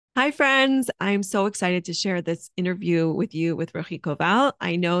Hi, friends. I'm so excited to share this interview with you with Ruchi Koval.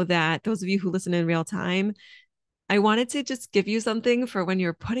 I know that those of you who listen in real time, I wanted to just give you something for when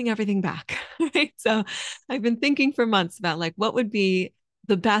you're putting everything back, right? So I've been thinking for months about like what would be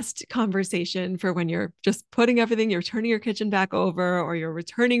the best conversation for when you're just putting everything, you're turning your kitchen back over, or you're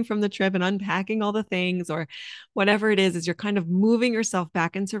returning from the trip and unpacking all the things, or whatever it is you're kind of moving yourself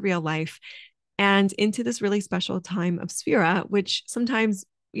back into real life and into this really special time of Sefira, which sometimes,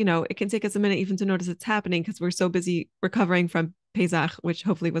 it can take us a minute even to notice it's happening because we're so busy recovering from Pesach, which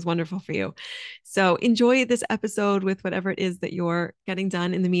hopefully was wonderful for you. So enjoy this episode with whatever it is that you're getting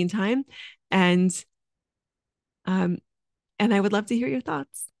done in the meantime. And um, and I would love to hear your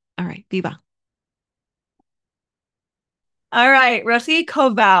thoughts. All right, Viva. All right, Ruchi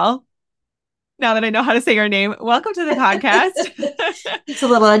Koval. Now that I know how to say your name, welcome to the podcast. It's a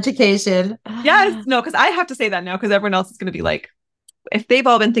little education. Yes, no, because I have to say that now because everyone else is going to be like, if they've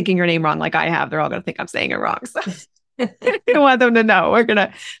all been thinking your name wrong, like I have, they're all going to think I'm saying it wrong. So I don't want them to know.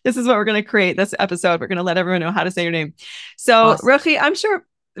 This is what we're going to create this episode. We're going to let everyone know how to say your name. So, Awesome. Ruchi, I'm sure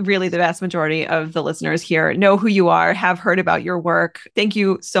really the vast majority of the listeners here know who you are, have heard about your work. Thank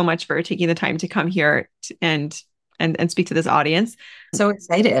you so much for taking the time to come here and speak to this audience. So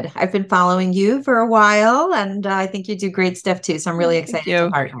excited. I've been following you for a while, and I think you do great stuff too. So I'm really Thank excited to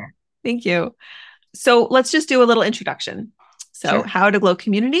you. partner. Thank you. So let's just do a little introduction. So, Sure. how to Glow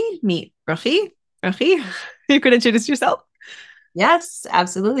community meet Ruchi. Ruchi, you could introduce yourself. Yes,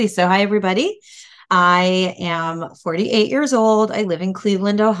 absolutely. So, hi, everybody. I am 48 years old. I live in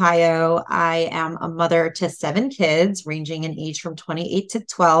Cleveland, Ohio. I am a mother to 7 kids, ranging in age from 28 to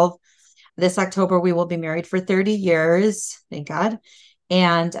 12. This October, we will be married for 30 years. Thank God.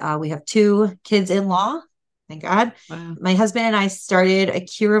 And we have 2 kids-in-law. Thank God. Wow. My husband and I started a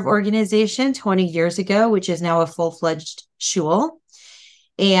Kiruv organization 20 years ago, which is now a full-fledged shul,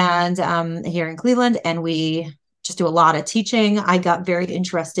 and here in Cleveland. And we just do a lot of teaching. I got very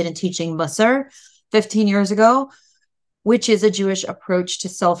interested in teaching Musar 15 years ago, which is a Jewish approach to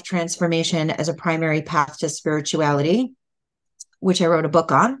self-transformation as a primary path to spirituality, which I wrote a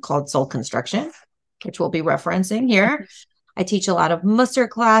book on called Soul Construction, which we'll be referencing here. I teach a lot of Musar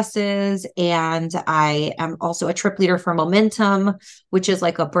classes, and I am also a trip leader for Momentum, which is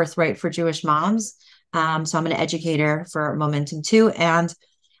like a birthright for Jewish moms. So I'm an educator for Momentum too. And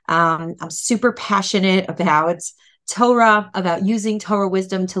I'm super passionate about Torah, about using Torah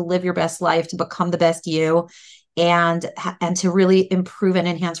wisdom to live your best life, to become the best you, and to really improve and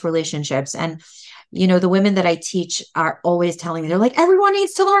enhance relationships. And the women that I teach are always telling me, they're like, everyone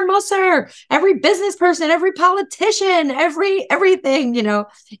needs to learn Musar, every business person, every politician, everything, and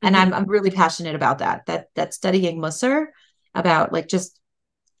Mm-hmm. I'm really passionate about that studying Musar, about like just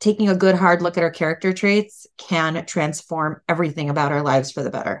taking a good hard look at our character traits can transform everything about our lives for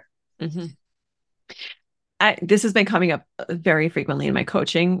the better. Mm-hmm. This has been coming up very frequently in my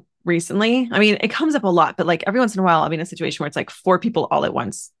coaching recently. I mean, it comes up a lot, but like every once in a while, I'll be in a situation where it's like 4 people all at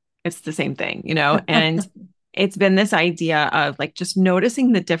once. It's the same thing, and it's been this idea of like just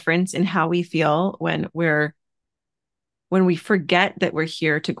noticing the difference in how we feel when we forget that we're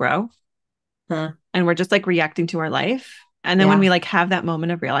here to grow Huh. and we're just like reacting to our life. And then when Yeah. we like have that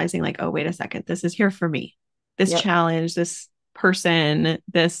moment of realizing like, oh, wait a second, this is here for me. This Yep. challenge, this person,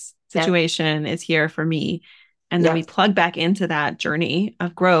 this Yep. situation is here for me. And then we Yep. plug back into that journey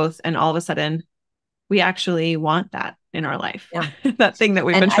of growth. And all of a sudden, we actually want that in our life, Yeah. that thing that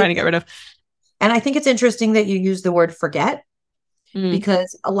we've And been I trying to get rid of. and I think it's interesting that you use the word forget, Mm,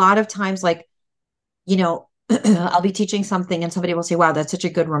 because a lot of times, like, I'll be teaching something and somebody will say, wow, that's such a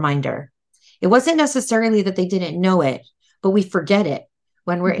good reminder. It wasn't necessarily that they didn't know it, but we forget it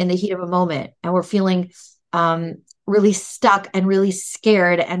when we're in the heat of a moment and we're feeling really stuck and really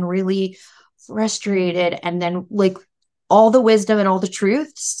scared and really frustrated. And then, like, all the wisdom and all the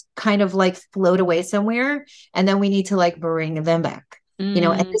truths kind of like float away somewhere. And then we need to like bring them back, and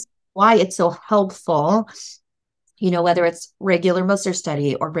mm, this is why it's so helpful, whether it's regular Musar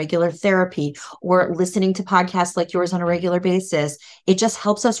study or regular therapy or listening to podcasts like yours on a regular basis. It just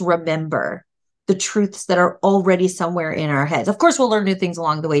helps us remember the truths that are already somewhere in our heads. Of course, we'll learn new things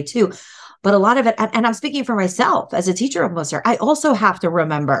along the way too, but a lot of it, and I'm speaking for myself as a teacher of Musar, I also have to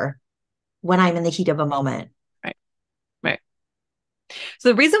remember when I'm in the heat of a moment. right, right. So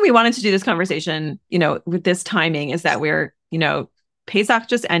the reason we wanted to do this conversation, with this timing is that Pesach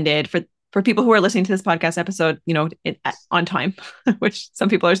just ended for people who are listening to this podcast episode, on time, which some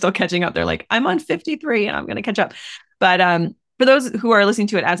people are still catching up. They're like, I'm on 53 and I'm going to catch up. But for those who are listening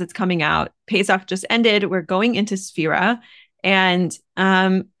to it as it's coming out, Pesach just ended. We're going into Sefira. And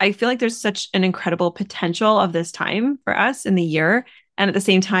I feel like there's such an incredible potential of this time for us in the year. And at the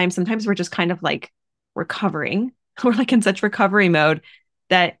same time, sometimes we're just kind of like recovering. We're like in such recovery mode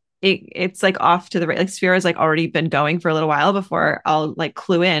that it's like off to the right. Like Sefira has like already been going for a little while before I'll like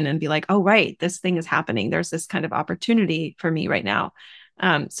clue in and be like, oh, right, this thing is happening. There's this kind of opportunity for me right now.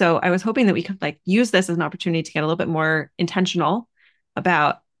 So I was hoping that we could like use this as an opportunity to get a little bit more intentional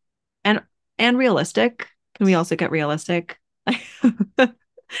about and realistic. Can we also get realistic?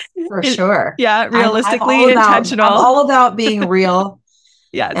 For sure. Yeah, I'm realistically intentional. all about being real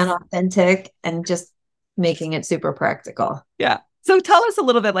Yes. and authentic and just making it super practical. Yeah. So tell us a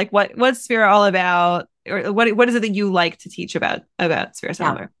little bit, like what's Sefira all about, or what is it that you like to teach about Sefira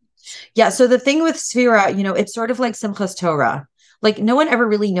Sandler? Yeah. So the thing with Sefira, it's sort of like Simchas Torah. Like no one ever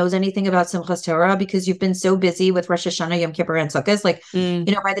really knows anything about Simchas Torah because you've been so busy with Rosh Hashanah, Yom Kippur, and Sukkot. Like,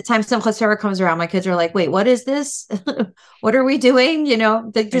 by the time Simchas Torah comes around, my kids are like, wait, what is this? What are we doing?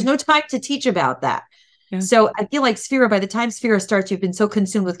 There's no time to teach about that. Yeah. So I feel like Sefira, by the time Sefira starts, you've been so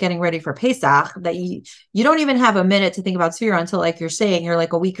consumed with getting ready for Pesach that you don't even have a minute to think about Sefira until like you're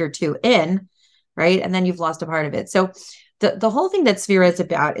like a week or two in, right? And then you've lost a part of it. So the whole thing that Sefira is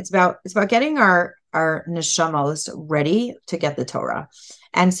about, it's about getting our neshamos ready to get the Torah.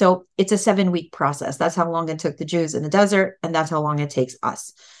 And so it's a 7-week process. That's how long it took the Jews in the desert. And that's how long it takes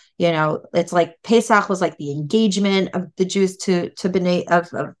us. It's like Pesach was like the engagement of the Jews to B'nai, of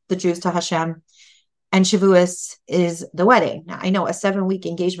the Jews to Hashem. And Shavuos is the wedding. Now, I know a 7-week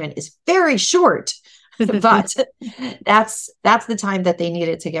engagement is very short, but that's the time that they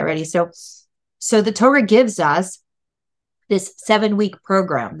needed to get ready. So the Torah gives us this 7-week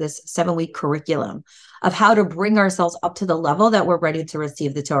program, this 7-week curriculum of how to bring ourselves up to the level that we're ready to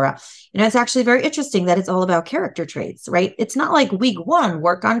receive the Torah. It's actually very interesting that it's all about character traits, right? It's not like week 1,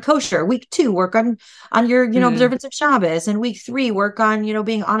 work on kosher, week 2, work on your, observance of Shabbos, and week 3, work on,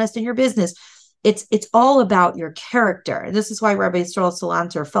 being honest in your business. It's all about your character. This is why Rabbi Yisrael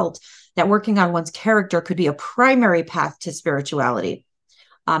Salanter felt that working on one's character could be a primary path to spirituality.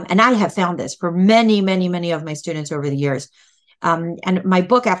 And I have found this for many, many, many of my students over the years. And my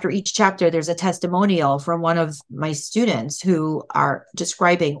book, after each chapter, there's a testimonial from one of my students who are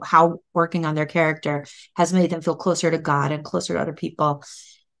describing how working on their character has made them feel closer to God and closer to other people.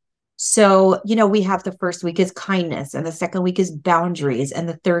 So, we have the first week is kindness, and the second week is boundaries, and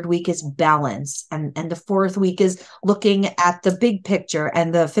the third week is balance, and the fourth week is looking at the big picture,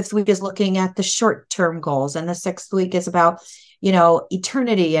 and the fifth week is looking at the short-term goals, and the sixth week is about,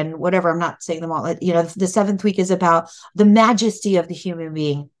 eternity and whatever. I'm not saying them all. The seventh week is about the majesty of the human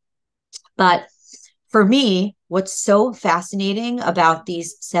being. But for me, what's so fascinating about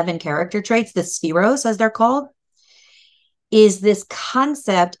these 7 character traits, the Sefiros, as they're called, is this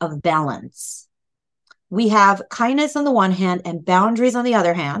concept of balance. We have kindness on the one hand and boundaries on the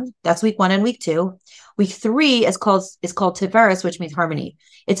other hand. That's week 1 and week 2. Week 3 is called Sefiros, which means harmony.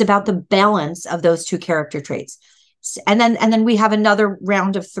 It's about the balance of those 2 character traits. And then we have another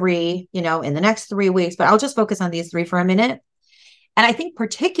round of 3, in the next 3 weeks, but I'll just focus on these 3 for a minute. And I think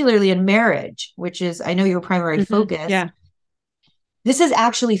particularly in marriage, which is, I know, your primary focus. Yeah. This is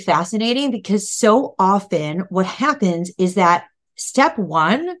actually fascinating because so often what happens is that step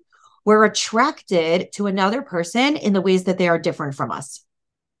 1, we're attracted to another person in the ways that they are different from us.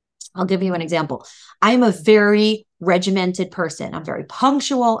 I'll give you an example. I'm a very regimented person. I'm very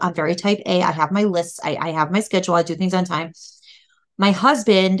punctual. I'm very type A. I have my lists. I have my schedule. I do things on time. My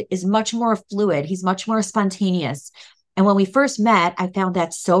husband is much more fluid. He's much more spontaneous. And when we first met, I found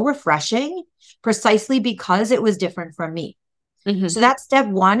that so refreshing precisely because it was different from me. So that's step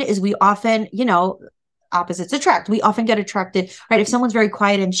 1 is we often, opposites attract. We often get attracted, right? If someone's very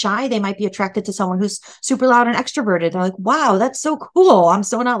quiet and shy, they might be attracted to someone who's super loud and extroverted. They're like, wow, that's so cool. I'm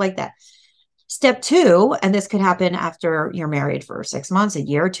so not like that. Step 2, and this could happen after you're married for 6 months, a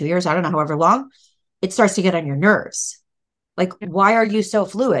year, 2 years, I don't know, however long, it starts to get on your nerves. Like, why are you so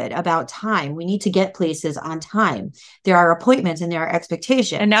fluid about time? We need to get places on time. There are appointments and there are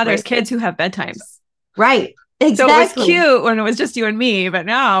expectations. And now there's kids who have bedtimes. Right. Exactly. So it was cute when it was just you and me, but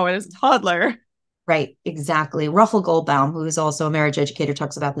now it's a toddler. Right. Exactly. Russell Goldbaum, who is also a marriage educator,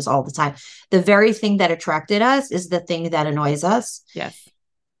 talks about this all the time. The very thing that attracted us is the thing that annoys us. Yes.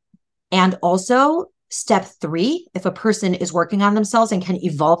 And also step 3, if a person is working on themselves and can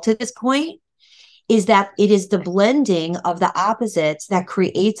evolve to this point, is that it is the blending of the opposites that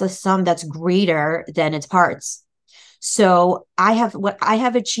creates a sum that's greater than its parts. So I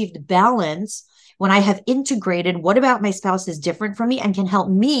have achieved balance when I have integrated what about my spouse is different from me and can help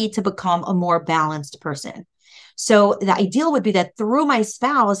me to become a more balanced person. So the ideal would be that through my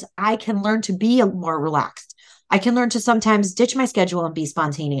spouse, I can learn to be more relaxed. I can learn to sometimes ditch my schedule and be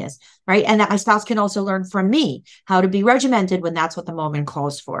spontaneous, right? And that my spouse can also learn from me how to be regimented when that's what the moment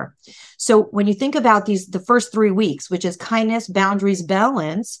calls for. So when you think about the first 3 weeks, which is kindness, boundaries,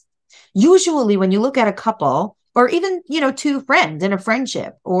 balance, usually when you look at a couple, or even, two friends in a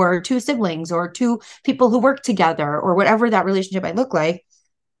friendship, or two siblings, or two people who work together, or whatever that relationship might look like,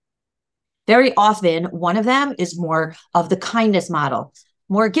 very often one of them is more of the kindness model,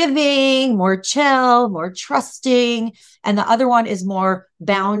 more giving, more chill, more trusting. And the other one is more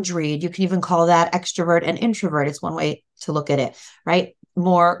boundaried. You can even call that extrovert and introvert. It's one way to look at it, right?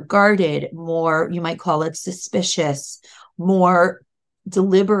 More guarded, more, you might call it suspicious, more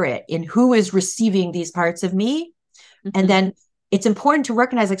deliberate in who is receiving these parts of me. Mm-hmm. And then it's important to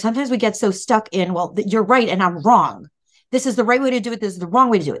recognize, like, sometimes we get so stuck in, well, you're right and I'm wrong. This is the right way to do it. This is the wrong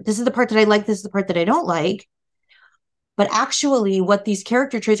way to do it. This is the part that I like. This is the part that I don't like. But actually, what these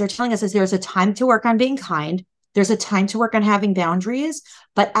character traits are telling us is there's a time to work on being kind. There's a time to work on having boundaries.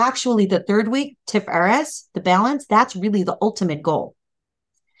 But actually, the third week, Sefiros, the balance, that's really the ultimate goal.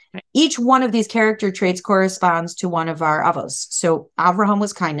 Right. Each one of these character traits corresponds to one of our avos. So Avraham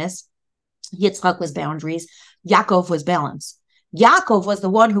was kindness. Yitzchak was boundaries. Yaakov was balance. Yaakov was the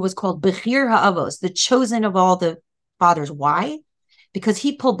one who was called Bechir HaAvos, the chosen of all the fathers. Why? Because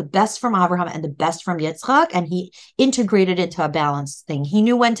he pulled the best from Abraham and the best from Yitzchak, and he integrated it into a balanced thing. He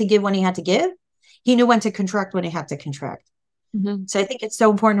knew when to give when he had to give. He knew when to contract when he had to contract. Mm-hmm. So I think it's so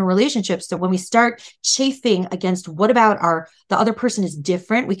important in relationships that when we start chafing against what about the other person is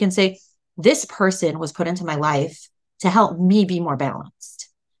different, we can say, this person was put into my life to help me be more balanced.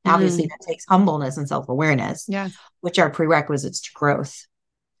 Now, obviously, that takes humbleness and self-awareness, which are prerequisites to growth.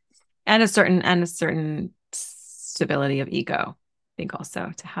 And a certain stability of ego, I think,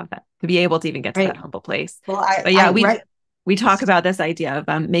 also to have that, to be able to even get to that humble place. Well, we talk about this idea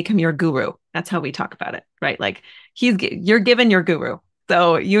of make him your guru. That's how we talk about it, right? Like you're given your guru.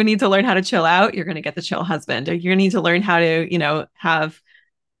 So you need to learn how to chill out. You're going to get the chill husband, or you need to learn how to, have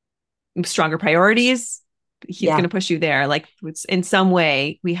stronger priorities. He's going to push you there. Like in some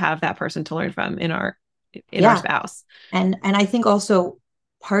way we have that person to learn from in our spouse. And I think also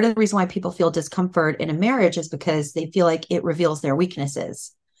part of the reason why people feel discomfort in a marriage is because they feel like it reveals their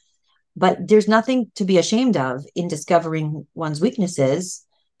weaknesses. But there's nothing to be ashamed of in discovering one's weaknesses.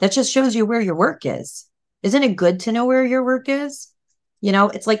 That just shows you where your work is. Isn't it good to know where your work is?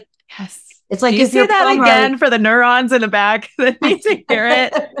 It's like, yes. It's like, do you say that again for the neurons in the back that need to hear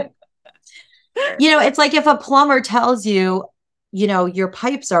it? It's like if a plumber tells you, your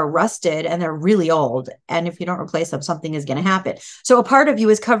pipes are rusted and they're really old, and if you don't replace them, something is going to happen. So a part of you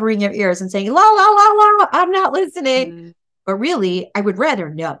is covering your ears and saying, la, la, la, la, I'm not listening. Mm. But really, I would rather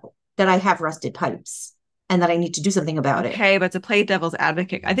know that I have rusted pipes and that I need to do something about it. Okay, but to play devil's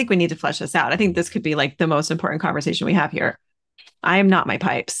advocate, I think we need to flesh this out. I think this could be like the most important conversation we have here. I am not my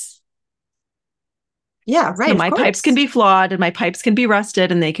pipes. Yeah, right. So my pipes can be flawed and my pipes can be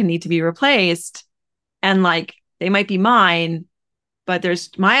rusted and they can need to be replaced. And like, they might be mine, but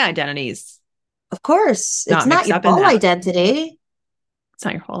there's my identities. Of course. It's not your whole identity. It's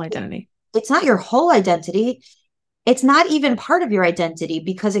not your whole identity. It's not your whole identity. It's not even part of your identity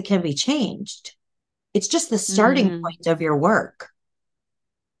because it can be changed. It's just the starting point of your work.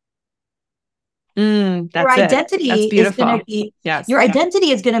 That's your identity is going to be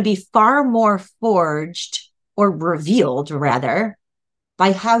identity is going to be far more forged or revealed rather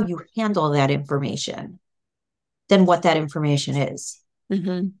by how you handle that information than what that information is.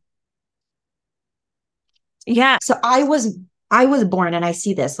 Mm-hmm. Yeah. So I was born, and I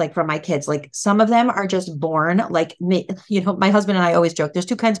see this like from my kids, like some of them are just born like me, my husband and I always joke, there's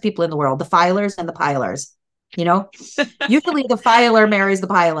two kinds of people in the world, the filers and the pilers, usually the filer marries the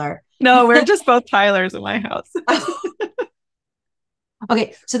piler. No, we're just both pilers in my house.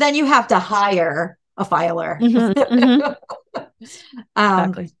 Okay. So then you have to hire a filer. Exactly.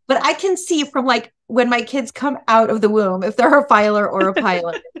 But I can see from like when my kids come out of the womb, if they're a filer or a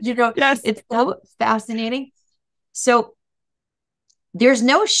pilot, yes. It's so fascinating. So there's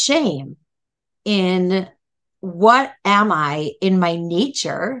no shame in what am I in my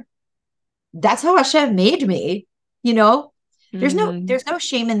nature. That's how Hashem made me, There's no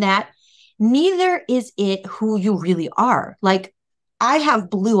shame in that. Neither is it who you really are. Like, I have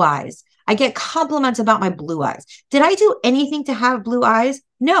blue eyes. I get compliments about my blue eyes. Did I do anything to have blue eyes?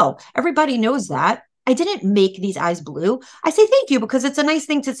 No. Everybody knows that. I didn't make these eyes blue. I say thank you because it's a nice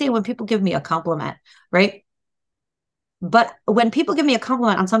thing to say when people give me a compliment, right? But when people give me a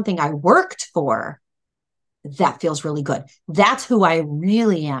compliment on something I worked for, that feels really good. That's who I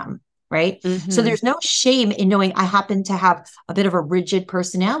really am. right? So Mm-hmm. there's no shame in knowing I happen to have a bit of a rigid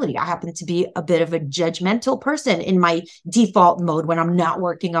personality. I happen to be a bit of a judgmental person in my default mode when I'm not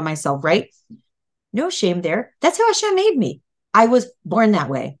working on myself, right? No shame there. That's how Hashem made me. I was born that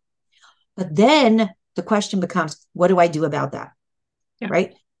way. But then the question becomes, what do I do about that? Yeah.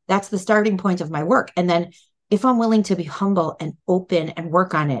 Right? That's the starting point of my work. And then if I'm willing to be humble and open and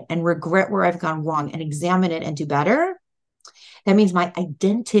work on it and regret where I've gone wrong and examine it and do better, that means my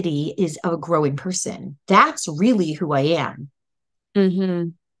identity is a growing person. That's really who I am. Mm-hmm.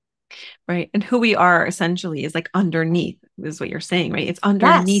 Right. And who we are essentially is like underneath, is what you're saying, right? It's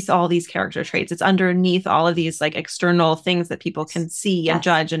underneath Yes. all these character traits. It's underneath all of these like external things that people can see and Yes.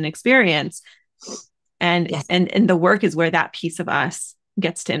 judge and experience. And Yes. and the work is where that piece of us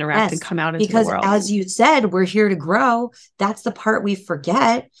gets to interact and Yes. come out into the Because world. as you said, we're here to grow. That's the part we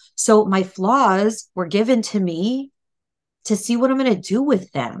forget. So my flaws were given to me to see what I'm going to do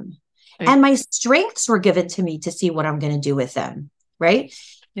with them. Right. And my strengths were given to me to see what I'm going to do with them. Right.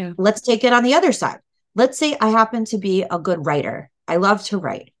 Yeah. Let's take it on the other side. Let's say I happen to be a good writer. I love to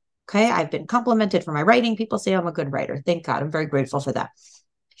write. Okay. I've been complimented for my writing. People say I'm a good writer. Thank God. I'm very grateful for that.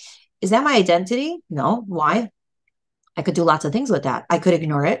 Is that my identity? No. Why? I could do lots of things with that. I could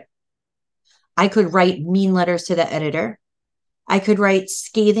ignore it. I could write mean letters to the editor. I could write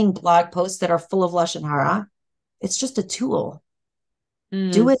scathing blog posts that are full of lashon hara. It's just a tool.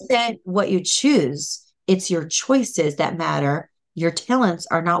 Do Mm, with it what you choose. It's your choices that matter. Your talents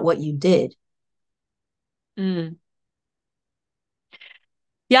are not what you did. mm.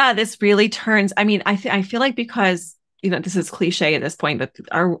 Yeah, this really turns. I mean, I feel like because this is cliche at this point, but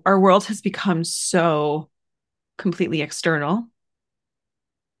our world has become so completely external,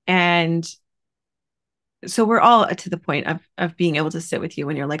 and so we're all to the point of being able to sit with you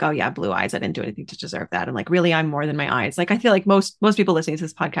when you're like, oh yeah, blue eyes, I didn't do anything to deserve that, and like really, I'm more than my eyes. Like I feel like most people listening to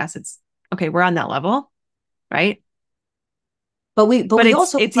this podcast, it's okay, we're on that level, right? But But we it's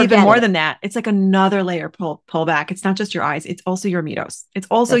also it's even forget more it. than that. It's like another layer pull back. It's not just your eyes. It's also your mitos. It's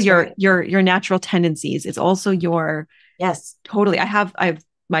also That's right. your natural tendencies. It's also your Yes. totally. I have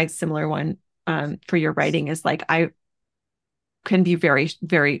my similar one for your writing is like I can be very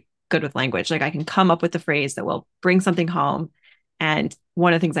very good with language. Like I can come up with a phrase that will bring something home. And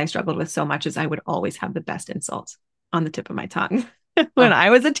one of the things I struggled with so much is I would always have the best insult on the tip of my tongue. When Huh. I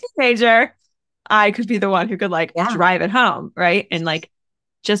was a teenager, I could be the one who could like Yeah, drive it home, right? And like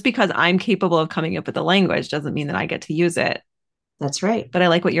just because I'm capable of coming up with the language doesn't mean that I get to use it. that's right. But I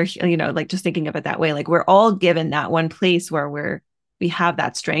like what you're, like just thinking of it that way. Like we're all given that one place where we have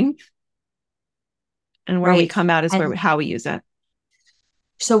that strength, and where we Right. come out is where And how we use it.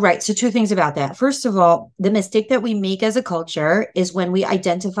 so, right. So, two things about that. First of all, the mistake that we make as a culture is when we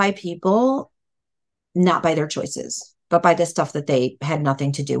identify people not by their choices, but by the stuff that they had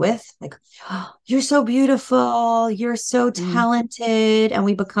nothing to do with. Like, oh, you're so beautiful, you're so Mm, talented. And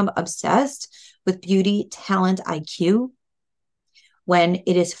we become obsessed with beauty, talent, IQ, when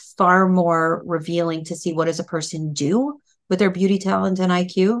it is far more revealing to see what does a person do with their beauty, talent, and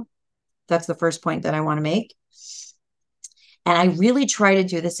IQ. That's the first point that I want to make. And I really try to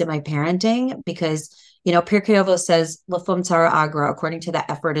do this in my parenting because, Pirkei Avos says, Lafum Tara Agra, according to that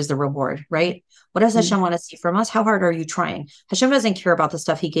effort is the reward, right? What does mm, Hashem want to see from us? How hard are you trying? Hashem doesn't care about the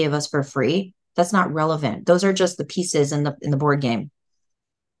stuff he gave us for free. That's not relevant. Those are just the pieces in the board game.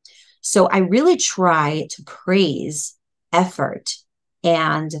 So I really try to praise effort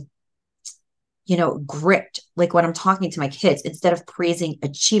and, grit, like when I'm talking to my kids, instead of praising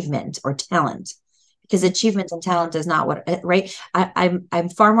achievement or talent, because achievement and talent is not what, right? I'm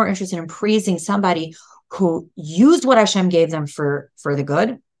far more interested in praising somebody who used what Hashem gave them for the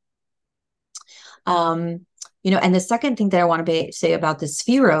good. And the second thing that I want to say about the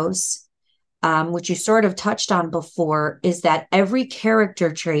Sefiros, which you sort of touched on before, is that every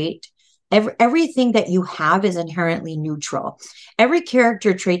character trait, everything that you have is inherently neutral. Every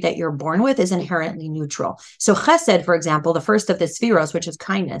character trait that you're born with is inherently neutral. So chesed, for example, the first of the Sefiros, which is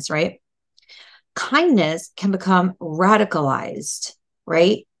kindness, right? Kindness can become radicalized,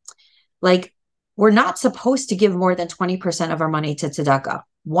 right? Like we're not supposed to give more than 20% of our money to tzedakah.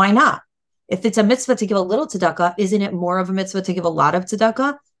 Why not? If it's a mitzvah to give a little tzedakah, isn't it more of a mitzvah to give a lot of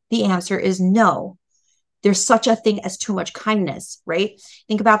tzedakah? The answer is no. There's such a thing as too much kindness, right?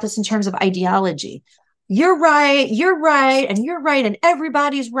 Think about this in terms of ideology. You're right, and you're right, and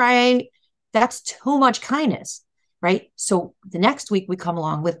everybody's right. That's too much kindness, right? So the next week we come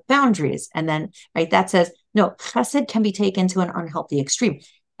along with boundaries. And then, right, that says, no, chesed can be taken to an unhealthy extreme.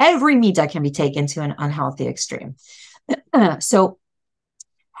 Every midah can be taken to an unhealthy extreme. So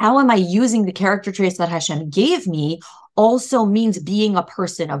how am I using the character traits that Hashem gave me also means being a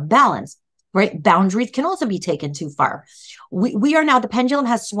person of balance, right? Boundaries can also be taken too far. We are now, the pendulum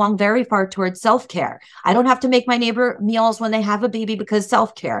has swung very far towards self-care. I don't have to make my neighbor meals when they have a baby because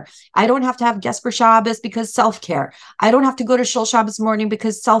self-care. I don't have to have guests for Shabbos because self-care. I don't have to go to Shul Shabbos morning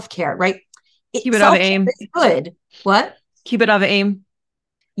because self-care, right? Keep it off aim. Is good. What? Keep it off aim.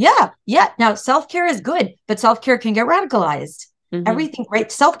 Yeah. Now, self-care is good, but self-care can get radicalized. Everything,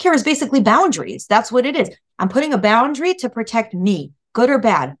 right? Self-care is basically boundaries. That's what it is. I'm putting a boundary to protect me, good or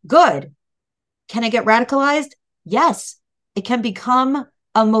bad. Good. Can it get radicalized? Yes. It can become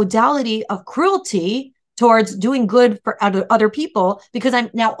a modality of cruelty towards doing good for other people because I'm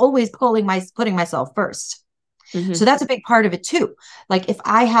now always putting myself first. So that's a big part of it too. Like if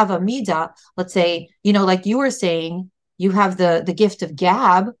I have a midah, let's say, like you were saying, you have the gift of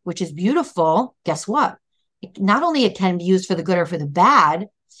gab, which is beautiful. Guess what? Not only it can be used for the good or for the bad,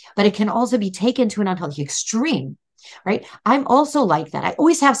 but it can also be taken to an unhealthy extreme, right? I'm also like that. I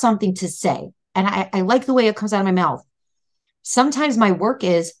always have something to say, and I like the way it comes out of my mouth. Sometimes my work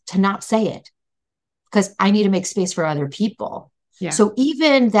is to not say it because I need to make space for other people. Yeah. So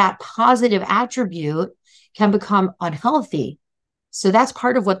even that positive attribute can become unhealthy. So that's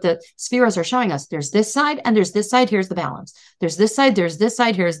part of what the Sefiros are showing us. There's this side and there's this side. Here's the balance. There's this side. There's this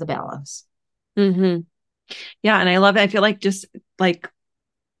side. Here's the balance. Yeah. And I love it. I feel like that's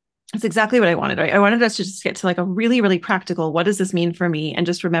exactly what I wanted. Right? I wanted us to just get to like a really, really practical, what does this mean for me? And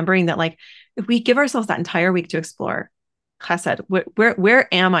just remembering that like, if we give ourselves that entire week to explore chesed,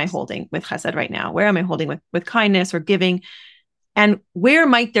 where am I holding with chesed right now? Where am I holding with kindness or giving? And where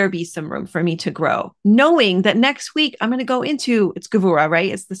might there be some room for me to grow? Knowing that next week I'm going to go into, it's Gevura, right?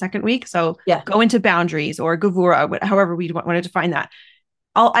 It's the second week. So go into boundaries or Gevura, however we want to define that.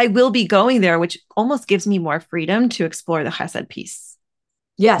 I will be going there, which almost gives me more freedom to explore the chesed piece.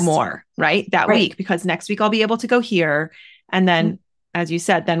 Yes. More, right? That week, because next week I'll be able to go here. And then, as you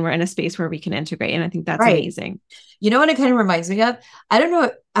said, then we're in a space where we can integrate. And I think that's amazing. You know what it kind of reminds me of? I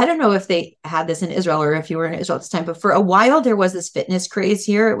don't know if they had this in Israel or if you were in Israel at this time, but for a while there was this fitness craze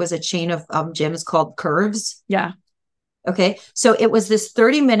here. It was a chain of gyms called Curves. Yeah. Okay. So it was this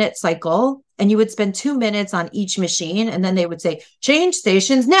 30-minute cycle and you would spend 2 minutes on each machine. And then they would say, change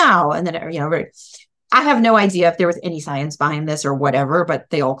stations now. And then, I have no idea if there was any science behind this or whatever, but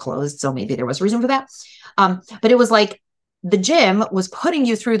they all closed. So maybe there was a reason for that. But it was like the gym was putting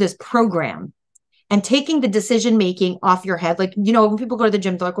you through this program and taking the decision-making off your head. Like, when people go to the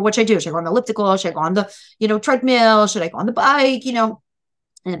gym, they're like, well, what should I do? Should I go on the elliptical? Should I go on the, treadmill? Should I go on the bike?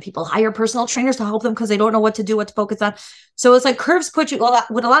 And then people hire personal trainers to help them because they don't know what to do, what to focus on. So it's like Curves put you, what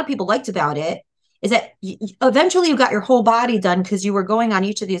a lot of people liked about it is that eventually you got your whole body done because you were going on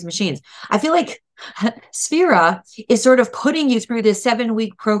each of these machines. I feel like Sefira is sort of putting you through this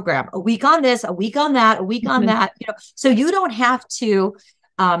 7-week program, a week on this, a week on that, a week on that, so you don't have to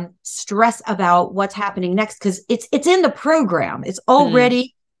stress about what's happening next because it's in the program. It's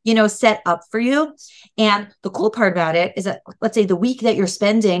already, set up for you. And the cool part about it is that, let's say the week that you're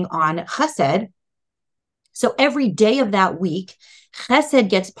spending on chesed, so every day of that week, chesed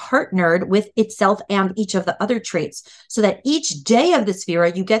gets partnered with itself and each of the other traits so that each day of the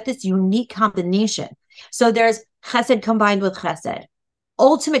Sefira, you get this unique combination. So there's chesed combined with chesed,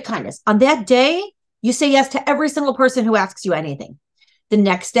 ultimate kindness. On that day, you say yes to every single person who asks you anything. The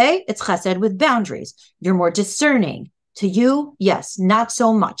next day, it's chesed with boundaries. You're more discerning. To you, yes. Not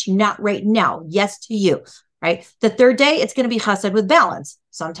so much. Not right now. Yes to you, right? The third day, it's going to be chesed with balance.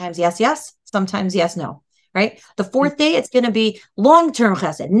 Sometimes yes, yes. Sometimes yes, no, right? The fourth day, it's going to be long-term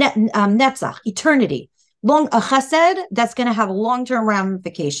chesed, netzach, eternity. A chesed that's going to have long-term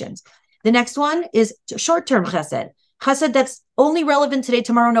ramifications. The next one is short-term chesed. Chesed that's only relevant today,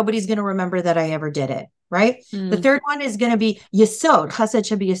 tomorrow, nobody's going to remember that I ever did it. Right. The third one is going to be yesod. Chesed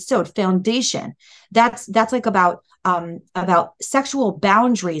should be yesod, foundation. That's like about sexual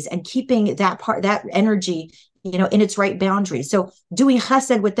boundaries and keeping that energy, in its right boundaries. So doing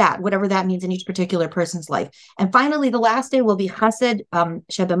chesed with that, whatever that means in each particular person's life. And finally, the last day will be chesed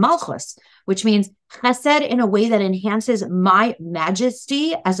shebe malchus, which means chesed in a way that enhances my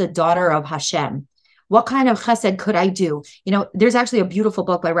majesty as a daughter of Hashem. What kind of chesed could I do? There's actually a beautiful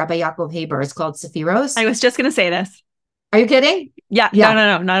book by Rabbi Yaakov Haber. It's called Sefiros. I was just going to say this. Are you kidding? Yeah.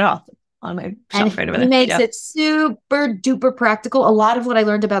 No, not at all. On my shelf right over there. He makes it super duper practical. A lot of what I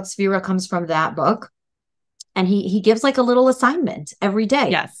learned about Sefira comes from that book. And he gives like a little assignment every day.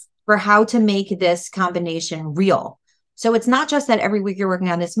 Yes. For how to make this combination real. So it's not just that every week you're working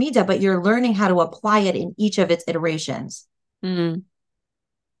on this midah, but you're learning how to apply it in each of its iterations.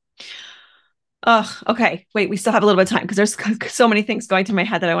 Oh, okay. Wait, we still have a little bit of time because there's so many things going through my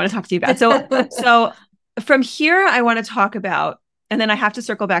head that I want to talk to you about. So from here, I want to talk about, and then I have to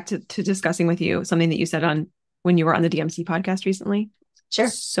circle back to discussing with you something that you said on when you were on the DMC podcast recently. Sure.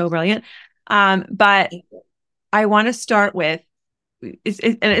 So brilliant. But I want to start with,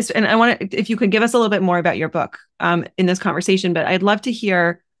 and I want to, if you could give us a little bit more about your book in this conversation, but I'd love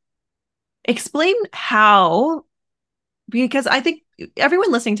to explain how, because I think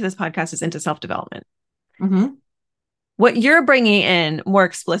everyone listening to this podcast is into self-development. Mm-hmm. What you're bringing in more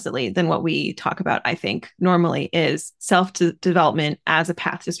explicitly than what we talk about, I think, normally is self-development as a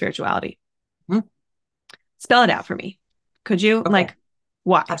path to spirituality. Mm-hmm. Spell it out for me. Could you? Okay. Like,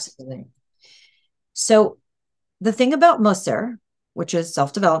 why? Absolutely. So the thing about Musser, which is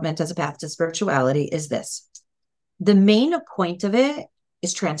self-development as a path to spirituality, is this. The main point of it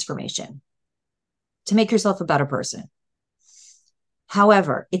is transformation, to make yourself a better person.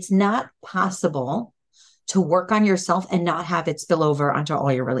 However, it's not possible to work on yourself and not have it spill over onto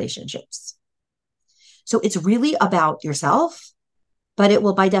all your relationships. So it's really about yourself, but it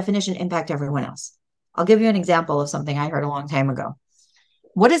will by definition impact everyone else. I'll give you an example of something I heard a long time ago.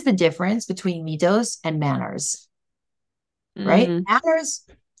 What is the difference between mitos and manners? Right? Manners,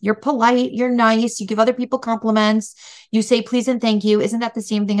 you're polite, you're nice, you give other people compliments, you say please and thank you. Isn't that the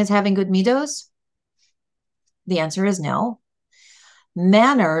same thing as having good mitos? The answer is no.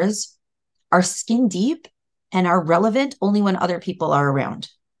 Manners are skin deep and are relevant only when other people are around.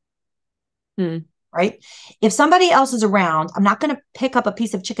 Right? If somebody else is around, I'm not going to pick up a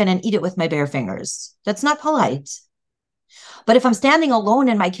piece of chicken and eat it with my bare fingers. That's not polite. But if I'm standing alone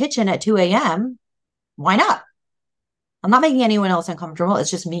in my kitchen at 2 a.m., why not? I'm not making anyone else uncomfortable.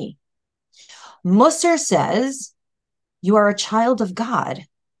 It's just me. Musser says, you are a child of God.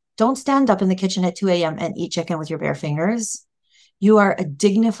 Don't stand up in the kitchen at 2 a.m. and eat chicken with your bare fingers. You are a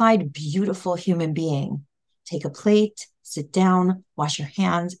dignified, beautiful human being. Take a plate, sit down, wash your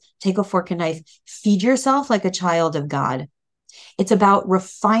hands, take a fork and knife, feed yourself like a child of God. It's about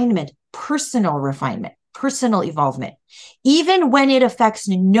refinement, personal evolvement. Even when it affects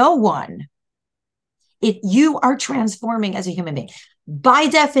no one, you are transforming as a human being. By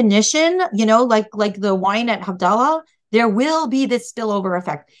definition, like the wine at Havdalah, there will be this spillover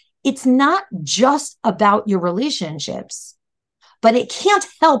effect. It's not just about your relationships, but it can't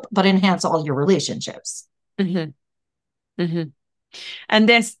help but enhance all your relationships. Mm-hmm. Mm-hmm. And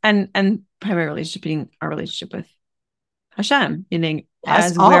this, and primary relationship being our relationship with Hashem, meaning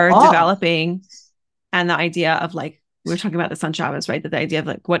as we're developing, and the idea of like, we were talking about this on Shabbos, right? That the idea of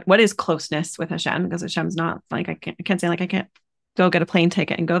like, what is closeness with Hashem? Because Hashem's not like, I can't say like, I can't go get a plane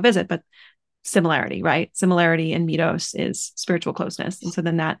ticket and go visit, but similarity, right? Similarity in mitos is spiritual closeness. And so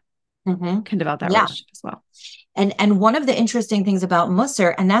then that can develop that relationship as well. And one of the interesting things about Musser,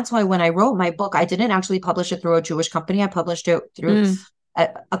 and that's why when I wrote my book, I didn't actually publish it through a Jewish company. I published it through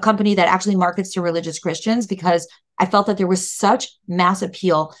a company that actually markets to religious Christians, because I felt that there was such mass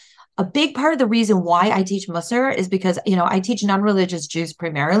appeal. A big part of the reason why I teach Musser is because, I teach non-religious Jews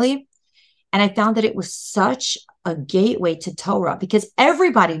primarily. And I found that it was such a gateway to Torah, because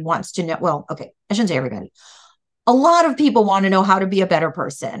everybody wants to know. Well, okay, I shouldn't say everybody. A lot of people want to know how to be a better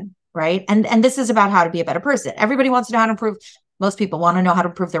person, right? And this is about how to be a better person. Everybody wants to know how to improve. Most people want to know how to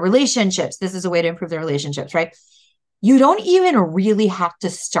improve their relationships. This is a way to improve their relationships, right? You don't even really have to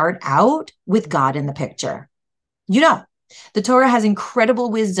start out with God in the picture. The Torah has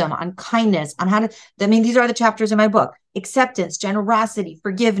incredible wisdom on kindness, on how to, these are the chapters in my book: acceptance, generosity,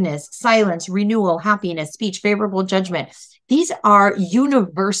 forgiveness, silence, renewal, happiness, speech, favorable judgment. These are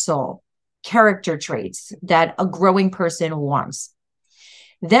universal character traits that a growing person wants.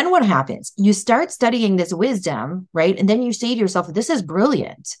 Then what happens? You start studying this wisdom, right? And then you say to yourself, this is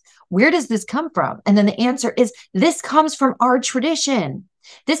brilliant. Where does this come from? And then the answer is, this comes from our tradition.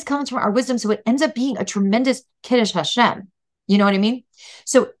 This comes from our wisdom. So it ends up being a tremendous Kiddush Hashem. You know what I mean?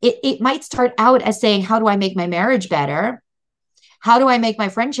 So it might start out as saying, how do I make my marriage better? How do I make my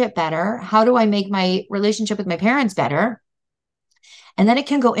friendship better? How do I make my relationship with my parents better? And then it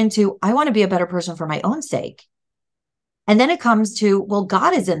can go into, I want to be a better person for my own sake. And then it comes to, well,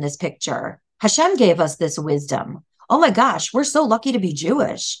 God is in this picture. Hashem gave us this wisdom. Oh my gosh, we're so lucky to be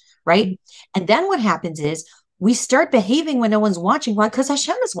Jewish, right? And then what happens is we start behaving when no one's watching. Why? Because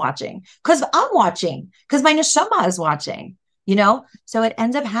Hashem is watching, because I'm watching, because my neshama is watching, So it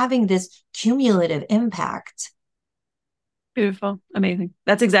ends up having this cumulative impact. Beautiful. Amazing.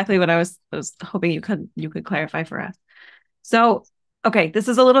 That's exactly what I was hoping you could clarify for us. So, okay, this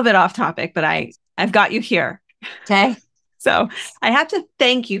is a little bit off topic, but I've got you here. Okay. So I have to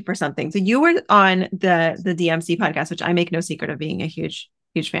thank you for something. So you were on the DMC podcast, which I make no secret of being a huge,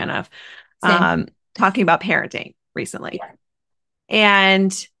 huge fan of, talking about parenting recently. Yeah.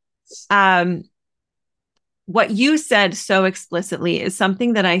 And what you said so explicitly is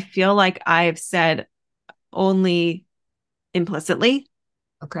something that I feel like I've said only implicitly.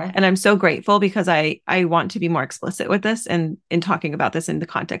 Okay. And I'm so grateful because I want to be more explicit with this and in talking about this in the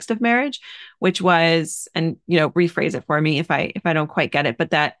context of marriage, which was, and rephrase it for me if I don't quite get it,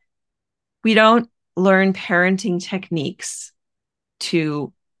 but that we don't learn parenting techniques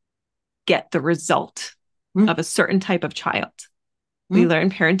to get the result of a certain type of child. We learn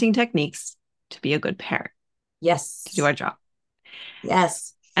parenting techniques to be a good parent. Yes. To do our job.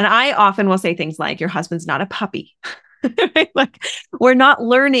 Yes. And I often will say things like, your husband's not a puppy. Like, we're not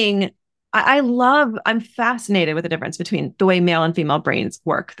learning. I'm fascinated with the difference between the way male and female brains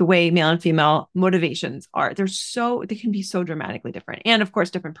work, the way male and female motivations are. They can be so dramatically different. And of course,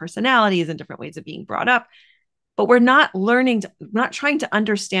 different personalities and different ways of being brought up. But we're not trying to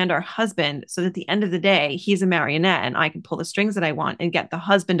understand our husband so that at the end of the day, he's a marionette and I can pull the strings that I want and get the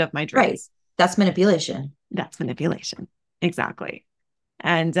husband of my dreams. Right. That's manipulation. That's manipulation. Exactly.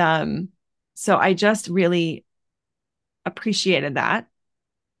 And so I just really appreciated that.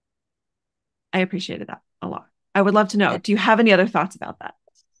 I appreciated that a lot. I would love to know, do you have any other thoughts about that?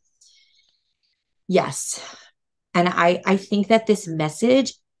 Yes. And I think that this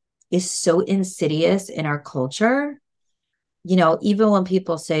message is so insidious in our culture. Even when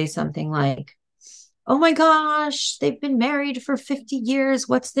people say something like, oh my gosh, they've been married for 50 years.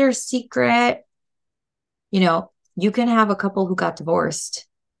 What's their secret? You can have a couple who got divorced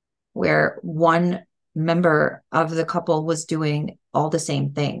where one member of the couple was doing all the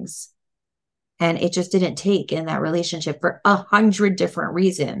same things. And it just didn't take in that relationship for 100 different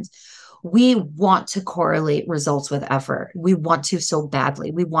reasons. We want to correlate results with effort. We want to so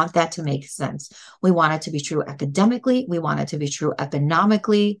badly. We want that to make sense. We want it to be true academically. We want it to be true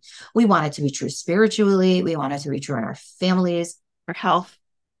economically. We want it to be true spiritually. We want it to be true in our families. Our health.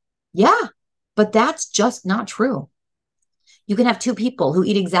 Yeah, but that's just not true. You can have two people who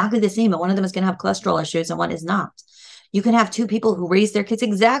eat exactly the same, and one of them is going to have cholesterol issues and one is not. You can have two people who raise their kids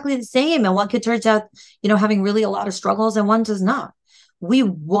exactly the same, and one kid turns out, having really a lot of struggles and one does not. We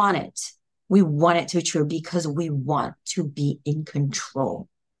want it. We want it to be true because we want to be in control.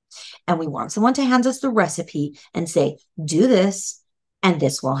 And we want someone to hand us the recipe and say, do this and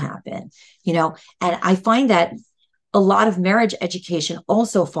this will happen. And I find that a lot of marriage education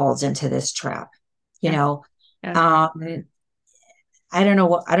also falls into this trap. Yeah. I don't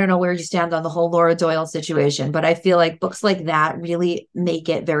know where you stand on the whole Laura Doyle situation, but I feel like books like that really make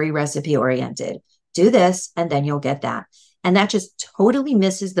it very recipe oriented. Do this and then you'll get that. And that just totally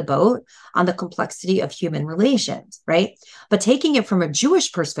misses the boat on the complexity of human relations, right? But taking it from a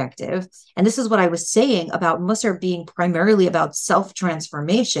Jewish perspective, and this is what I was saying about Musar being primarily about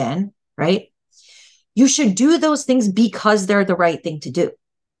self-transformation, right? You should do those things because they're the right thing to do,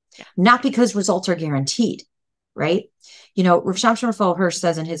 not because results are guaranteed, right? Rav Shamshon Raphael Hirsch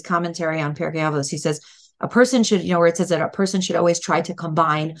says in his commentary on Pirkei Avos, he says, a person should, where it says that a person should always try to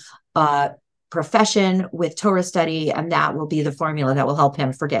combine profession with Torah study, and that will be the formula that will help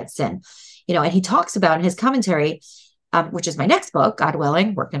him forget sin. And he talks about in his commentary, which is my next book, God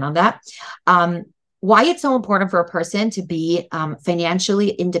willing, working on that, why it's so important for a person to be financially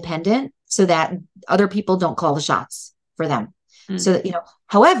independent so that other people don't call the shots for them. So that,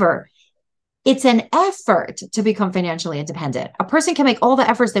 however, it's an effort to become financially independent. A person can make all the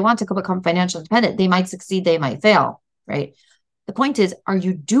efforts they want to become financially independent. They might succeed, they might fail, right? The point is, are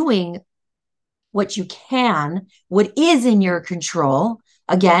you doing what you can, what is in your control?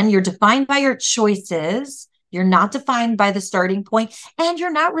 Again, you're defined by your choices. You're not defined by the starting point, and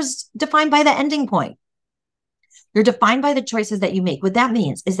you're not defined by the ending point. You're defined by the choices that you make. What that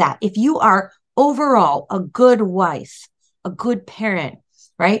means is that if you are overall a good wife, a good parent,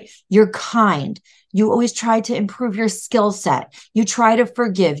 right? You're kind. You always try to improve your skill set. You try to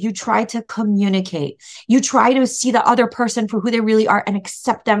forgive. You try to communicate. You try to see the other person for who they really are and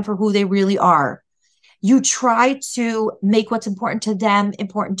accept them for who they really are. You try to make what's important to them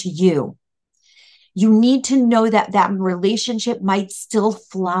important to you. You need to know that that relationship might still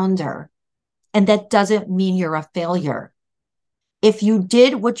flounder. And that doesn't mean you're a failure. If you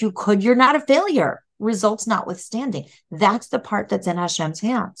did what you could, you're not a failure. Results notwithstanding. That's the part that's in Hashem's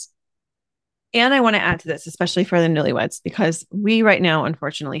hands. And I want to add to this, especially for the newlyweds, because we right now,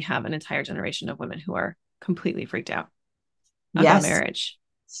 unfortunately, have an entire generation of women who are completely freaked out about marriage.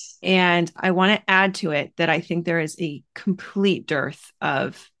 And I want to add to it that I think there is a complete dearth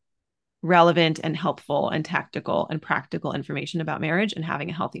of relevant and helpful and tactical and practical information about marriage and having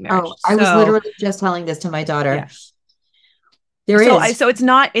a healthy marriage. Oh, I was literally just telling this to my daughter. Yeah. So it's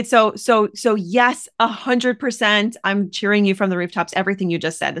not, it's so yes, 100%. I'm cheering you from the rooftops, everything you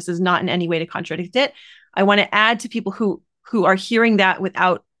just said. This is not in any way to contradict it, I want to add to people who are hearing that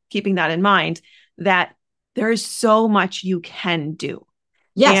without keeping that in mind, that there is so much you can do.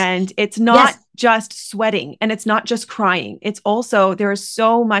 Yes. And it's not just sweating, and it's not just crying. It's also, there is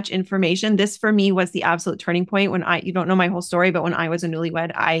so much information. This for me was the absolute turning point when you don't know my whole story, but when I was a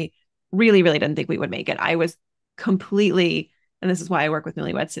newlywed, I really, really didn't think we would make it. I was completely, and this is why I work with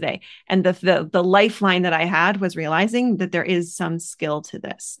newlyweds today. And the lifeline that I had was realizing that there is some skill to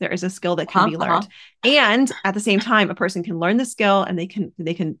this. There is a skill that can be learned. And at the same time, a person can learn the skill, and they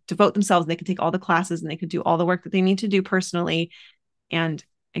can devote themselves. They can take all the classes, and they can do all the work that they need to do personally. And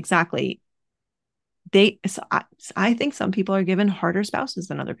exactly, I think some people are given harder spouses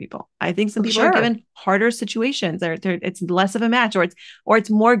than other people. I think some people are given harder situations. It's less of a match, or it's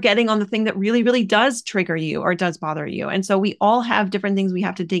more getting on the thing that really, really does trigger you or does bother you. And so we all have different things we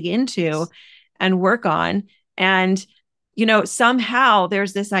have to dig into and work on. And, somehow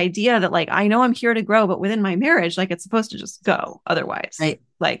there's this idea that, like, I know I'm here to grow, but within my marriage, like, it's supposed to just go otherwise.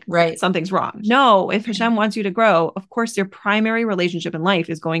 Something's wrong. No, if Hashem wants you to grow, of course, your primary relationship in life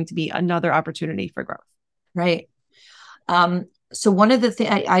is going to be another opportunity for growth. Right. So one of the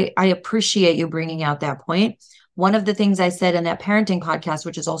things I appreciate you bringing out that point. One of the things I said in that parenting podcast,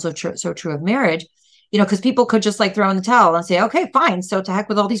 which is also so true of marriage, because people could just like throw in the towel and say, okay, fine. So to heck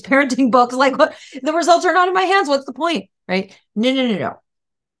with all these parenting books, like, what, the results are not in my hands. What's the point? Right. No.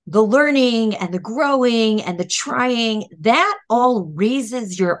 The learning and the growing and the trying, that all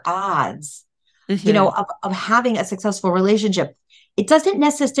raises your odds, of having a successful relationship. It doesn't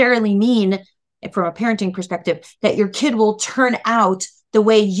necessarily mean, from a parenting perspective, that your kid will turn out the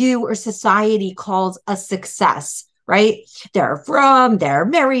way you or society calls a success, right? They're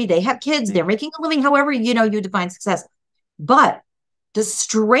married, they have kids, they're making a living, however, you define success. But the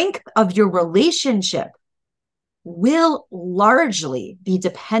strength of your relationship will largely be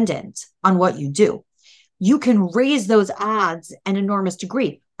dependent on what you do. You can raise those odds an enormous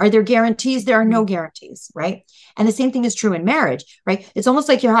degree. Are there guarantees? There are no guarantees, right? And the same thing is true in marriage, right? It's almost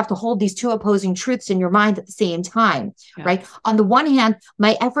like you have to hold these two opposing truths in your mind at the same time, right? On the one hand,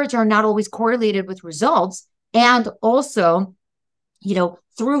 my efforts are not always correlated with results. And also,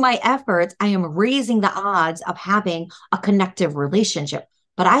 through my efforts, I am raising the odds of having a connective relationship.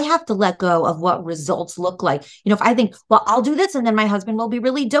 But I have to let go of what results look like. If I think, well, I'll do this, and then my husband will be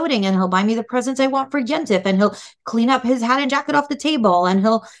really doting, and he'll buy me the presents I want for Yentif, and he'll clean up his hat and jacket off the table, and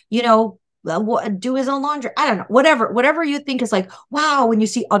he'll, do his own laundry. I don't know, whatever you think is like, wow, when you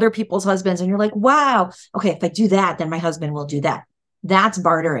see other people's husbands and you're like, wow, okay, if I do that, then my husband will do that. That's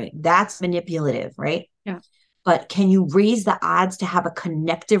bartering. That's manipulative, right? Yeah. But can you raise the odds to have a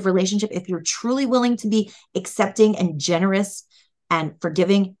connective relationship if you're truly willing to be accepting and generous and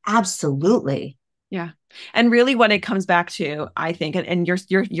forgiving? Absolutely. Yeah. And really what it comes back to, I think, and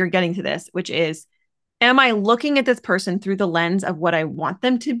you're getting to this, which is, am I looking at this person through the lens of what I want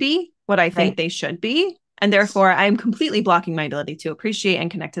them to be, what I think they should be? And therefore I'm completely blocking my ability to appreciate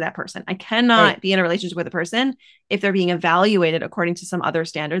and connect to that person. I cannot be in a relationship with a person if they're being evaluated according to some other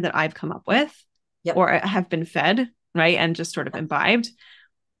standard that I've come up with or have been fed, right? And just sort of imbibed.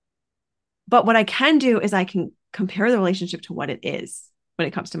 But what I can do is I can compare the relationship to what it is when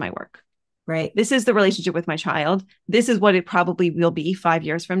it comes to my work. Right. This is the relationship with my child. This is what it probably will be 5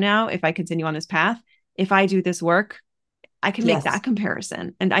 years from now if I continue on this path. If I do this work, I can make that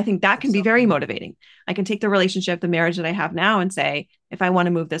comparison. And I think that can be very motivating. I can take the relationship, the marriage that I have now, and say, if I want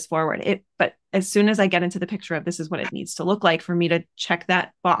to move this forward, but as soon as I get into the picture of this is what it needs to look like for me to check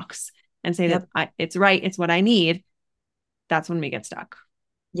that box and say that it's right, it's what I need, that's when we get stuck.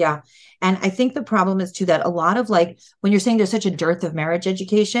 Yeah. And I think the problem is too, that a lot of, like, when you're saying there's such a dearth of marriage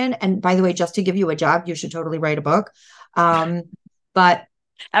education, and by the way, just to give you a job, you should totally write a book. But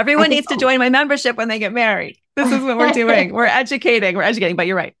everyone needs to join my membership when they get married. This is what we're doing. We're educating, but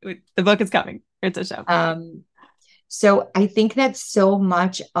you're right. The book is coming. It's a show. So I think that so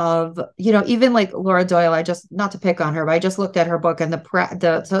much of, even like Laura Doyle, not to pick on her, but I just looked at her book, and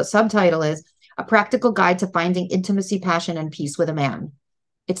the subtitle is A Practical Guide to Finding Intimacy, Passion, and Peace with a Man.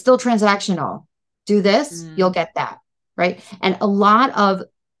 It's still transactional. Do this, you'll get that, right? And a lot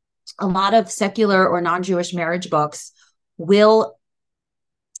of secular or non-Jewish marriage books will,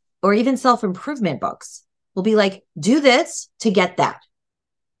 or even self-improvement books, will be like, do this to get that.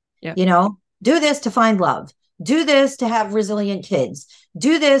 Yeah. Do this to find love. Do this to have resilient kids.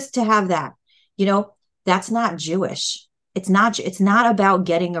 Do this to have that. That's not Jewish. It's not about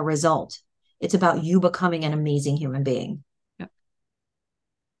getting a result. It's about you becoming an amazing human being.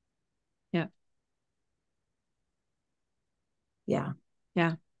 Yeah.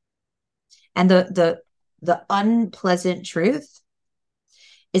 And the unpleasant truth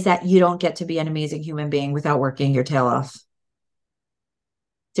is that you don't get to be an amazing human being without working your tail off.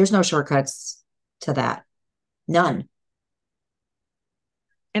 There's no shortcuts to that. None.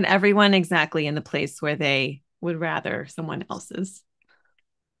 And everyone exactly in the place where they would rather someone else's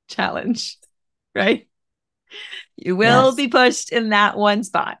challenge, right? You will Yes. be pushed in that one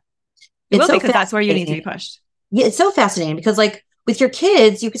spot. You It's will so because that's where you need to be fascinating. pushed. Yeah, it's so fascinating because like with your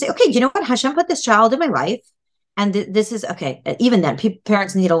kids, you can say, okay, you know what? Hashem put this child in my life. And this is okay. Even then,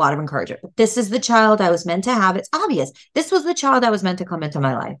 parents need a lot of encouragement. But this is the child I was meant to have. It's obvious. This was the child that was meant to come into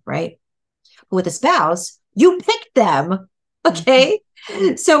my life, right? But with a spouse, you pick them. Okay.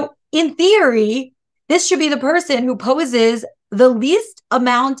 So in theory, this should be the person who poses the least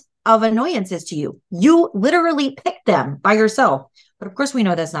amount of annoyances to you. You literally pick them by yourself. But of course, we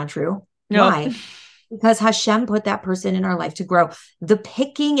know that's not true. Nope. Why? Because Hashem put that person in our life to grow. The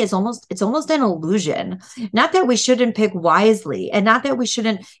picking is it's almost an illusion. Not that we shouldn't pick wisely and not that we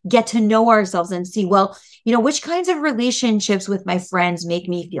shouldn't get to know ourselves and see, well, you know, which kinds of relationships with my friends make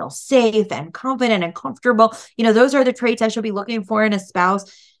me feel safe and confident and comfortable. You know, those are the traits I should be looking for in a spouse.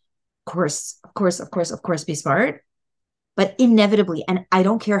 Of course, be smart. But inevitably, and I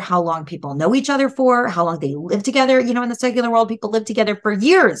don't care how long people know each other for, how long they live together. You know, in the secular world, people live together for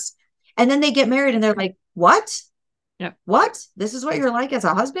years. And then they get married and they're like, what? Yep. What? This is what you're like as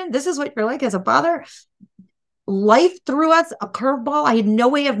a husband? This is what you're like as a father? Life threw us a curveball. I had no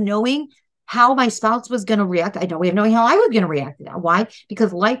way of knowing how my spouse was going to react. I had no way of knowing how I was going to react to that. Why?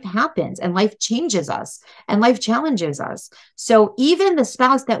 Because life happens and life changes us and life challenges us. So even the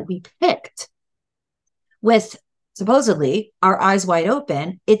spouse that we picked with supposedly our eyes wide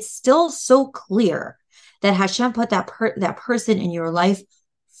open, it's still so clear that Hashem put that person in your life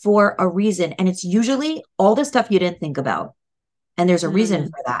for a reason. And it's usually all the stuff you didn't think about. And there's a reason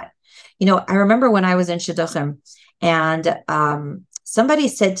for that. You know, I remember when I was in Shidduchim and somebody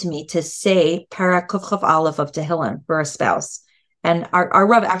said to me to say Para Kuf Chaf Aleph of Tehillim for a spouse. And our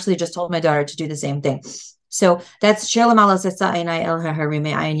Rav actually just told my daughter to do the same thing. So that's Shalom Ala Sesa Einai El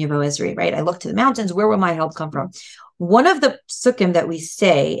Haharime Ayin Yavo Ezri, right? I look to the mountains. Where will my help come from? One of the sukkim that we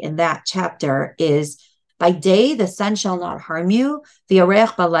say in that chapter is, by day, the sun shall not harm you, the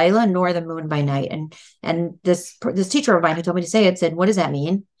Areach Balayla, nor the moon by night. And this teacher of mine who told me to say it said, what does that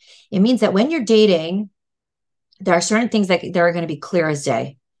mean? It means that when you're dating, there are certain things that are going to be clear as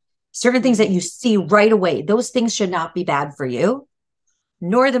day, certain things that you see right away. Those things should not be bad for you,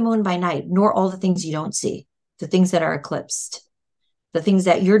 nor the moon by night, nor all the things you don't see, the things that are eclipsed, the things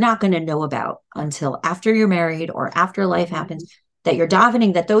that you're not going to know about until after you're married or after life happens. That you're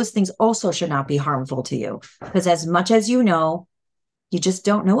davening that those things also should not be harmful to you. Because as much as you know, you just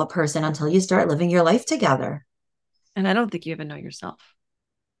don't know a person until you start living your life together. And I don't think you even know yourself.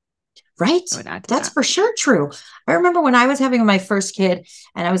 Right? That's for sure true. I remember when I was having my first kid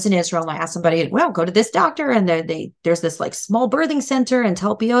and I was in Israel and I asked somebody, well, go to this doctor. And there's this like small birthing center in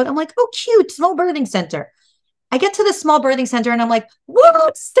Talpiot. I'm like, oh, cute, small birthing center. I get to the small birthing center and I'm like,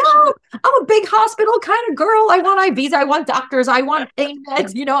 whoa, stop. I'm a big hospital kind of girl. I want IVs. I want doctors. I want pain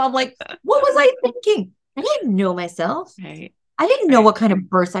meds. You know, I'm like, what was I thinking? I didn't know myself. Right. I didn't know what kind of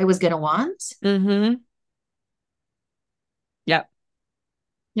birth I was going to want. Mm-hmm. Yep.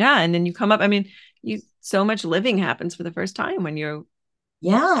 Yeah. And then you come up, I mean, so much living happens for the first time when you're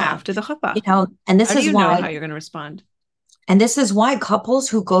after the chuppah. You know, and this is why, know how you're going to respond. And this is why couples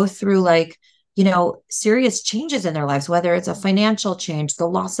who go through like, you know, serious changes in their lives, whether it's a financial change, the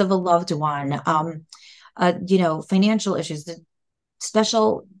loss of a loved one, you know, financial issues, the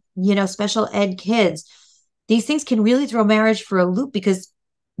special ed kids, these things can really throw marriage for a loop because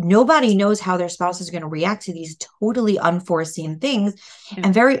nobody knows how their spouse is going to react to these totally unforeseen things. Yeah.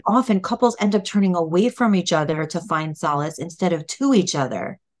 And very often couples end up turning away from each other to find solace instead of to each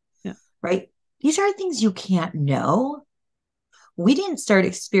other. Yeah. Right? These are things you can't know. We didn't start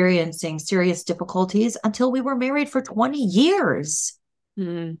experiencing serious difficulties until we were married for 20 years.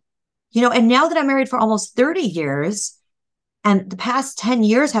 Mm. You know, and now that I'm married for almost 30 years, and the past 10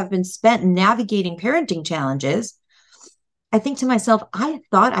 years have been spent navigating parenting challenges, I think to myself, I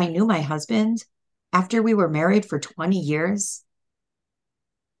thought I knew my husband after we were married for 20 years.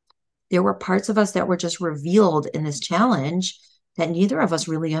 There were parts of us that were just revealed in this challenge that neither of us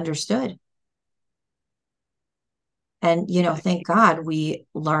really understood. And, you know, thank God we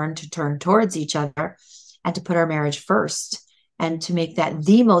learned to turn towards each other and to put our marriage first and to make that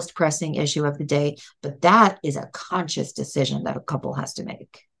the most pressing issue of the day. But that is a conscious decision that a couple has to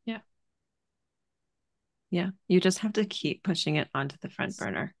make. Yeah. Yeah. You just have to keep pushing it onto the front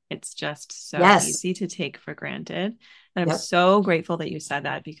burner. It's just so easy to take for granted. And I'm so grateful that you said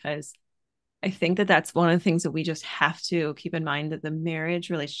that because I think that that's one of the things that we just have to keep in mind, that the marriage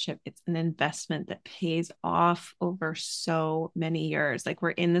relationship, it's an investment that pays off over so many years. Like,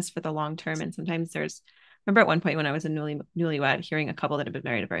 we're in this for the long term. And sometimes remember at one point when I was a newlywed, hearing a couple that had been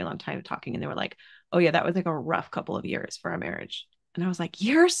married a very long time talking, and they were like, oh yeah, that was like a rough couple of years for our marriage. And I was like,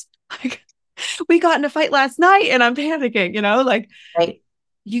 years? Like, we got in a fight last night and I'm panicking, like, Right.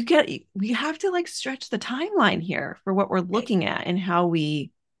 we have to like stretch the timeline here for what we're looking at and how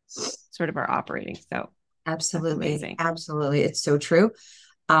we sort of are operating. So absolutely. Absolutely. It's so true.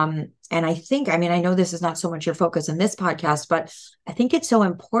 And I think, I know this is not so much your focus in this podcast, but I think it's so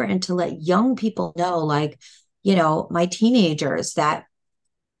important to let young people know, like, my teenagers, that,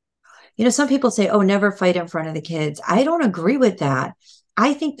 some people say, oh, never fight in front of the kids. I don't agree with that.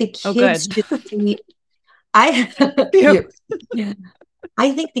 I think the kids should see, I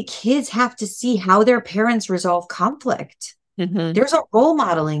think the kids have to see how their parents resolve conflict. Mm-hmm. There's a role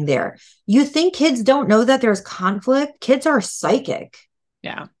modeling there. You think kids don't know that there's conflict? Kids are psychic.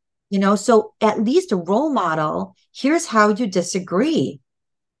 Yeah. So at least a role model. Here's how you disagree.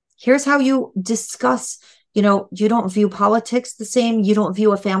 Here's how you discuss, you don't view politics the same. You don't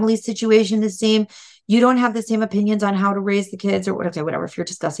view a family situation the same. You don't have the same opinions on how to raise the kids or whatever. If you're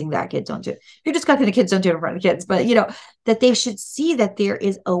discussing that, kids don't do it. If you're discussing the kids, don't do it in front of the kids. But, that they should see that there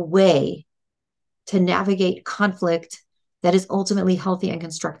is a way to navigate conflict that is ultimately healthy and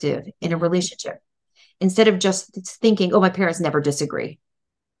constructive in a relationship, instead of just thinking, oh, my parents never disagree.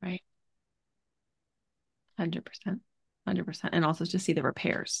 Right. 100%. 100%. And also to see the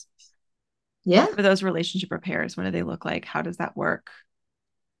repairs. Yeah. For those relationship repairs, what do they look like? How does that work?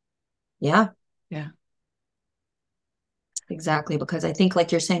 Yeah. Yeah. Exactly. Because I think,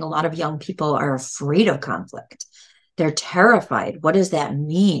 like you're saying, a lot of young people are afraid of conflict. They're terrified. What does that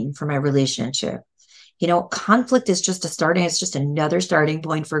mean for my relationship? Conflict is just it's just another starting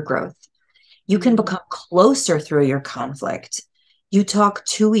point for growth. You can become closer through your conflict. You talk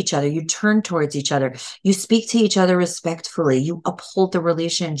to each other. You turn towards each other. You speak to each other respectfully. You uphold the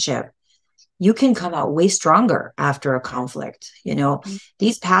relationship. You can come out way stronger after a conflict.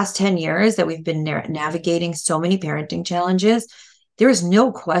 These past 10 years that we've been navigating so many parenting challenges, there is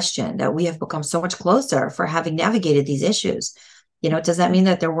no question that we have become so much closer for having navigated these issues. Does that mean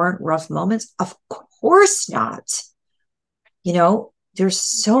that there weren't rough moments? Of course not. There's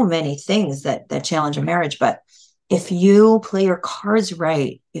so many things that challenge a marriage, but if you play your cards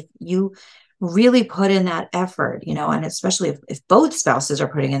right, if you really put in that effort, and especially if both spouses are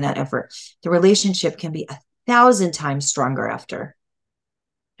putting in that effort, the relationship can be 1,000 times stronger after.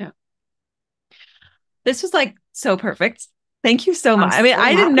 Yeah. This was like so perfect. Thank you so much.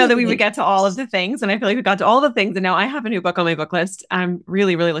 I didn't know that we would get to all of the things, and I feel like we got to all the things, and now I have a new book on my book list. I'm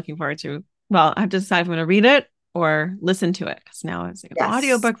really, really looking forward to. Well, I have to decide if I'm going to read it or listen to it, because now it's like an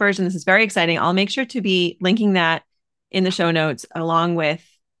audiobook version. This is very exciting. I'll make sure to be linking that in the show notes, along with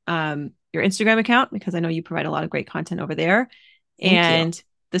your Instagram account, because I know you provide a lot of great content over there. And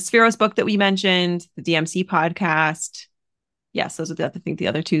the Sefiros book that we mentioned, the DMC podcast. Yes, those are the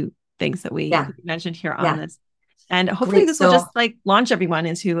other two things that we mentioned here on this. And hopefully this will just like launch everyone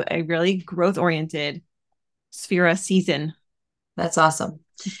into a really growth-oriented Sefira season. That's awesome.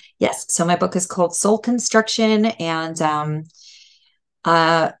 Yes. So my book is called Soul Construction. And then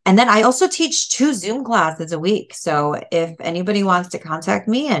I also teach 2 Zoom classes a week. So if anybody wants to contact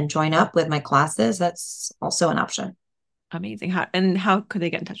me and join up with my classes, that's also an option. Amazing. How could they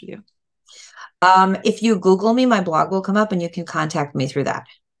get in touch with you? If you Google me, my blog will come up and you can contact me through that.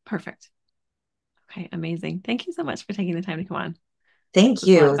 Perfect. Okay. Amazing. Thank you so much for taking the time to come on. Thank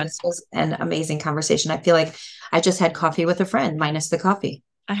you. This was an amazing conversation. I feel like I just had coffee with a friend, minus the coffee.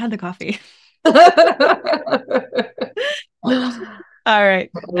 I had the coffee. All right.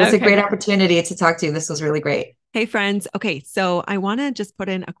 It was a great opportunity to talk to you. This was really great. Hey, friends. Okay. So I want to just put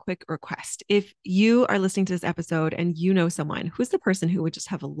in a quick request. If you are listening to this episode and you know someone who's the person who would just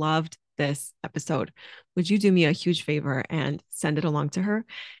have loved this episode, would you do me a huge favor and send it along to her?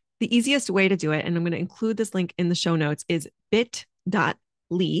 The easiest way to do it, and I'm going to include this link in the show notes, is bit.ly/glow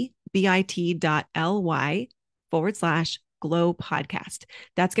podcast.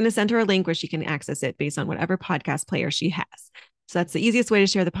 That's going to send her a link where she can access it based on whatever podcast player she has. So that's the easiest way to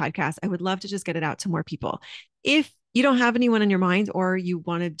share the podcast. I would love to just get it out to more people. If you don't have anyone in your mind, or you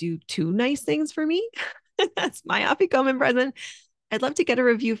want to do 2 nice things for me, that's my afikomen present. I'd love to get a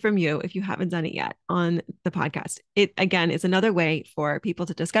review from you if you haven't done it yet on the podcast. It, again, is another way for people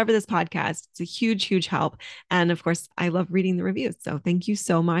to discover this podcast. It's a huge, huge help. And of course, I love reading the reviews. So thank you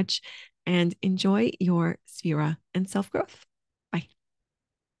so much, and enjoy your Sefira and self-growth.